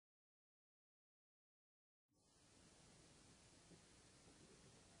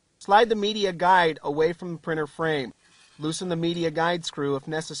Slide the media guide away from the printer frame. Loosen the media guide screw if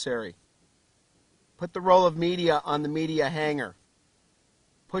necessary. Put the roll of media on the media hanger.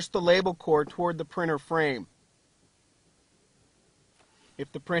 Push the label cord toward the printer frame.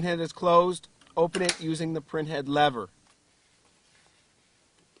 If the printhead is closed, open it using the printhead lever.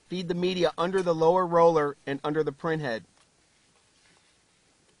 Feed the media under the lower roller and under the printhead.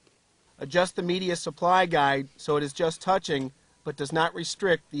 Adjust the media supply guide so it is just touching but does not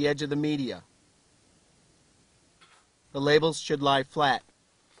restrict the edge of the media. The labels should lie flat.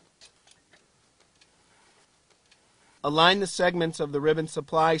 Align the segments of the ribbon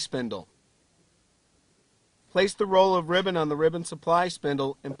supply spindle. Place the roll of ribbon on the ribbon supply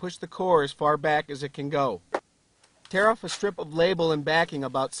spindle and push the core as far back as it can go. Tear off a strip of label and backing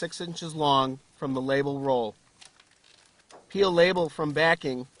about 6 inches long from the label roll. Peel label from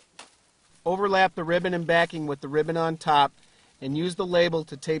backing. Overlap the ribbon and backing with the ribbon on top and use the label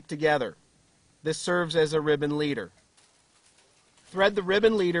to tape together. This serves as a ribbon leader. Thread the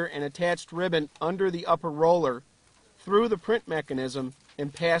ribbon leader and attached ribbon under the upper roller, through the print mechanism,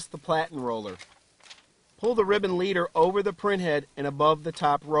 and past the platen roller. Pull the ribbon leader over the printhead and above the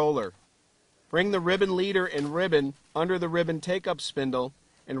top roller. Bring the ribbon leader and ribbon under the ribbon take-up spindle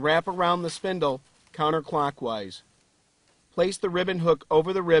and wrap around the spindle counterclockwise. Place the ribbon hook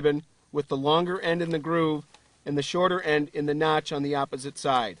over the ribbon with the longer end in the groove and the shorter end in the notch on the opposite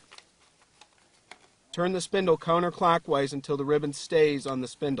side. Turn the spindle counterclockwise until the ribbon stays on the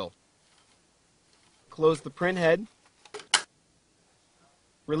spindle. Close the printhead.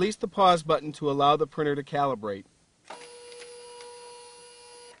 Release the pause button to allow the printer to calibrate.